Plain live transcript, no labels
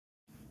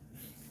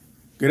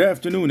Good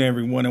afternoon,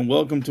 everyone, and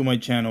welcome to my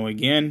channel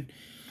again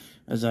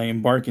as I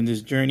embark in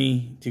this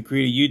journey to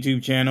create a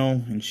YouTube channel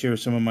and share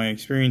some of my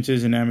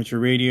experiences in amateur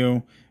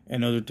radio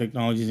and other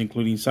technologies,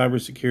 including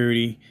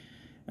cybersecurity,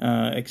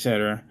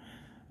 etc.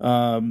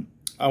 I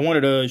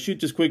wanted to shoot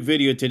this quick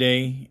video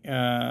today.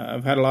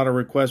 I've had a lot of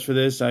requests for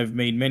this. I've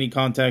made many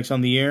contacts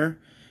on the air,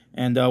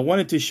 and I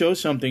wanted to show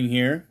something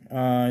here,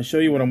 show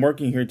you what I'm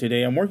working here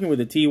today. I'm working with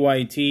the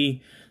TYT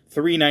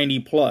 390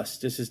 Plus.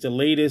 This is the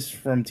latest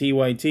from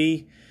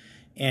TYT.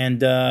 And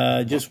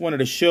just wanted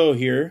to show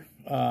here,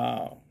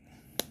 for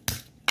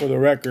the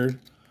record,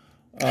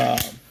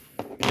 that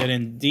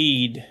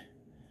indeed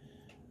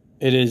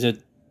it is a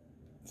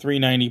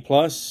 390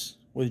 Plus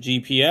with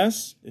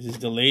GPS. This is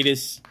the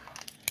latest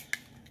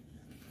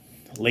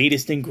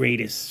and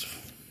greatest.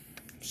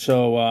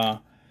 So,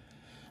 a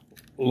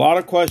lot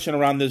of question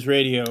around this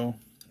radio.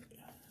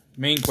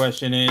 Main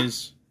question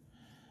is,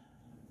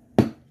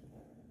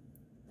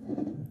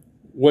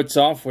 what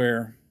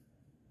software,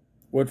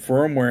 what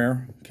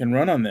firmware can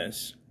run on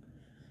this?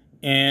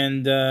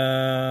 And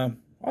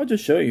I'll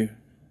just show you.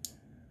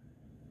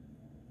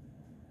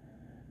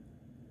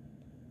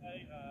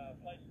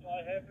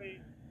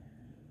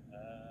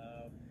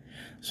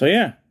 So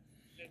yeah,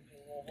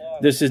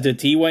 this is the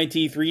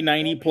TYT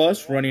 390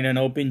 Plus running an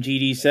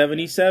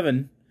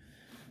OpenGD77.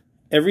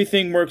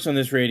 Everything works on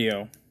this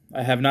radio.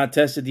 I have not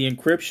tested the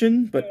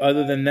encryption, but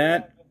other than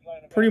that,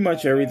 pretty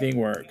much everything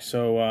works.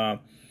 So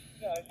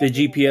the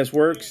GPS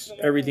works,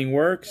 everything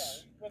works.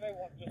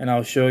 And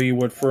I'll show you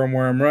what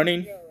firmware I'm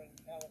running.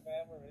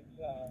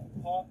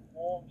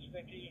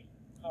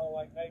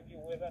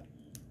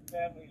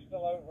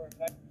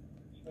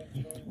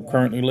 I'm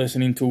currently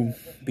listening to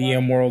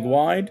BM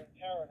Worldwide.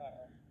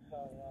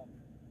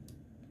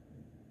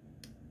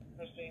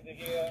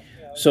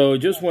 So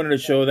just wanted to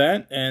show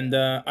that, and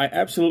I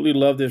absolutely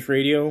love this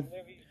radio.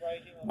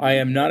 I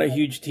am not a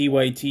huge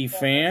TYT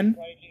fan.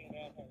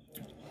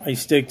 I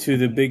stick to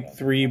the big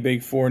three,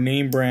 big four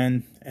name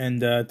brand,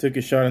 and took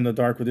a shot in the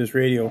dark with this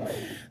radio.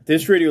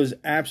 This radio is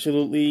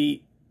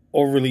absolutely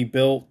overly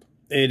built.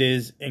 It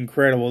is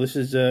incredible. This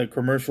is a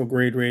commercial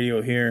grade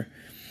radio here.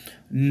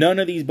 None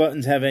of these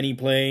buttons have any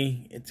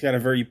play. It's got a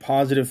very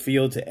positive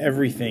feel to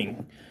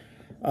everything.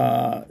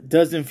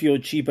 Doesn't feel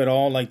cheap at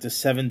all, like the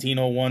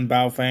 1701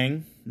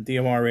 Baofeng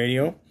DMR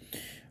radio.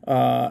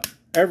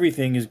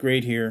 Everything is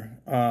great here.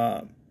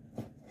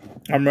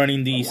 I'm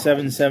running the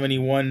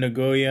 771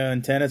 Nagoya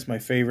antenna. It's my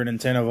favorite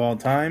antenna of all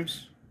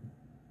times.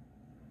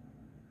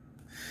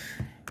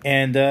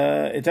 And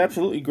it's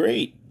absolutely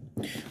great.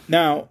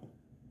 Now,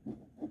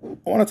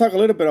 I want to talk a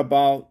little bit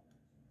about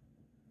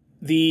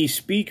the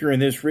speaker in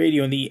this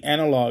radio and the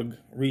analog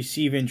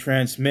receive and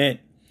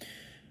transmit.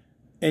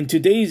 In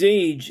today's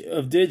age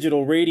of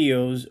digital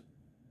radios,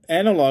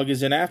 analog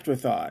is an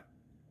afterthought.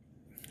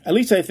 At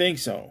least I think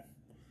so.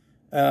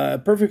 A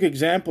perfect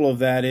example of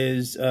that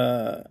is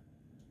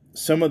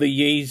some of the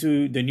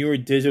Yaesu, the newer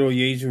digital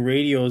Yaesu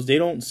radios, they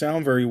don't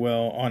sound very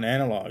well on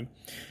analog.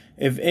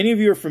 If any of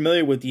you are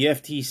familiar with the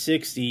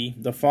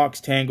FT60, the Fox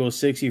Tango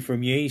 60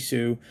 from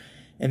Yaesu,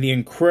 and the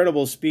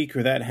incredible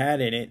speaker that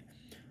had in it,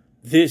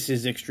 this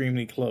is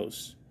extremely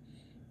close.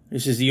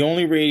 This is the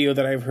only radio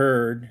that I've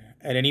heard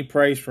at any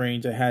price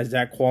range that has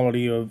that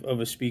quality of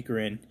a speaker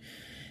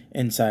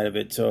inside of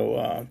it.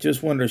 So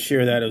just wanted to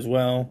share that as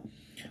well.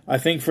 I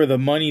think for the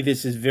money,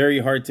 this is very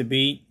hard to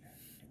beat.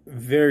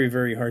 Very,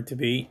 very hard to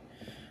beat.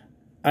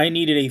 I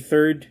needed a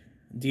third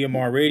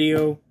DMR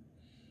radio,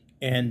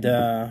 and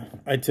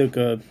I took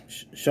a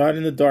shot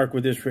in the dark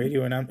with this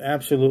radio, and I'm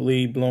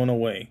absolutely blown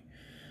away.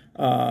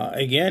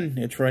 Again,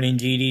 it's running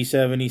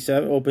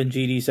GD77,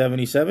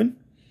 OpenGD77.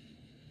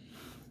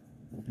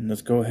 And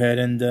let's go ahead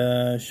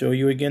and show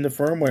you again the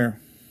firmware.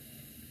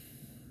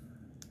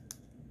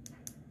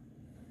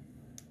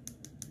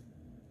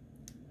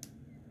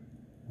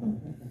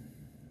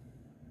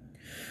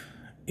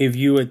 If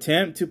you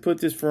attempt to put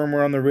this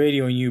firmware on the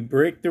radio and you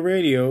break the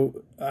radio,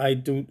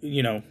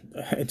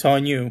 it's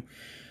on you.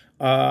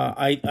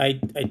 I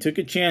took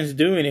a chance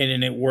doing it,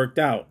 and it worked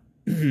out.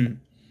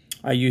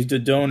 I used a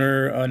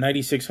donor, a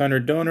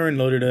 9600 donor, and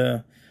loaded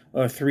a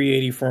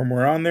 380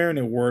 firmware on there, and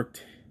it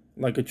worked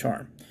like a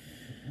charm.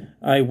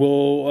 I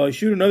will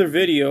shoot another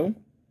video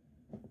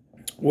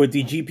with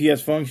the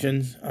GPS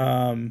functions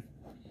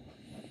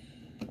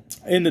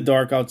in the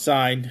dark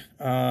outside,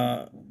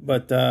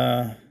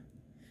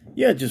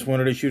 yeah, just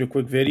wanted to shoot a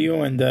quick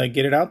video and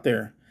get it out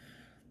there.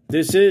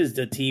 This is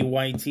the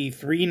TYT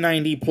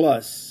 390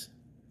 Plus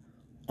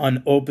on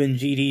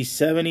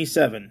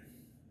OpenGD77.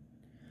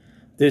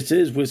 This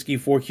is Whiskey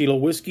 4 Kilo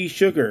Whiskey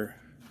Sugar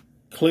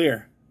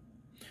Clear.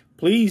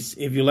 Please,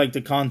 if you like the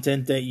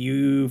content that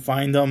you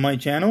find on my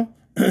channel,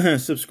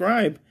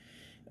 subscribe,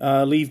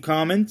 leave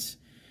comments,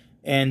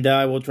 and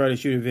I will try to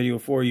shoot a video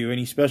for you.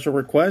 Any special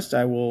requests,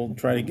 I will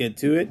try to get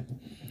to it.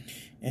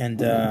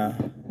 And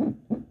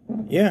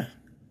yeah,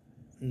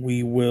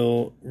 we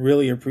will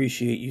really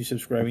appreciate you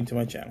subscribing to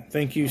my channel.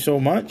 Thank you so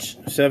much.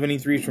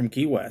 73 from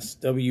Key West,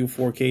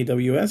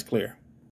 W4KWS Clear.